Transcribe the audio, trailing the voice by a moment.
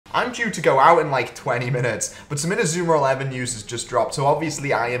I'm due to go out in like 20 minutes, but some Inazuma 11 news has just dropped, so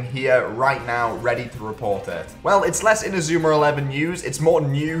obviously I am here right now ready to report it. Well, it's less Inazuma 11 news, it's more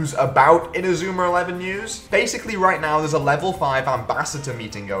news about Inazuma 11 news. Basically, right now there's a level 5 ambassador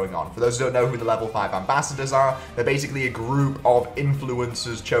meeting going on. For those who don't know who the level 5 ambassadors are, they're basically a group of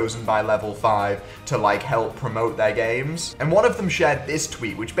influencers chosen by level 5 to like help promote their games. And one of them shared this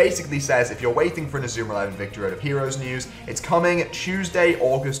tweet, which basically says, if you're waiting for Inazuma 11 Victory Road of Heroes news, it's coming Tuesday,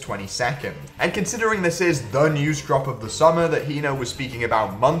 August 22nd. And considering this is the news drop of the summer that Hino was speaking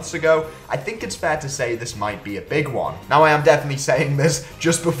about months ago, I think it's fair to say this might be a big one. Now, I am definitely saying this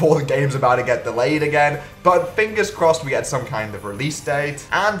just before the game's about to get delayed again, but fingers crossed we get some kind of release date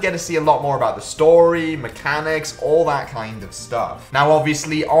and get to see a lot more about the story, mechanics, all that kind of stuff. Now,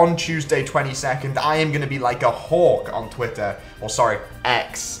 obviously, on Tuesday 22nd, I am going to be like a hawk on Twitter, or sorry,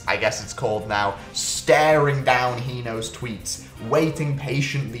 X, I guess it's called now, staring down Hino's tweets, waiting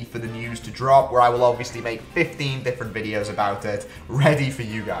patiently for the news to drop, where I will obviously make 15 different videos about it, ready for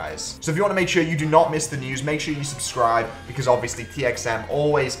you guys. So if you want to make sure you do not miss the news, make sure you subscribe, because obviously TXM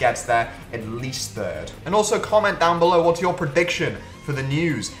always gets there at least third. And also comment down below, what's your prediction for the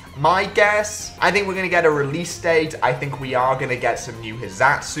news? My guess, I think we're going to get a release date. I think we are going to get some new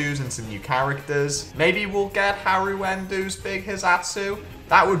Hizatsus and some new characters. Maybe we'll get Haruendu's big Hizatsu.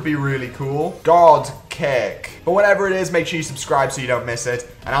 That would be really cool. God kick. But whatever it is, make sure you subscribe so you don't miss it.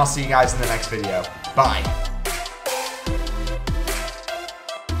 And I'll see you guys in the next video. Bye.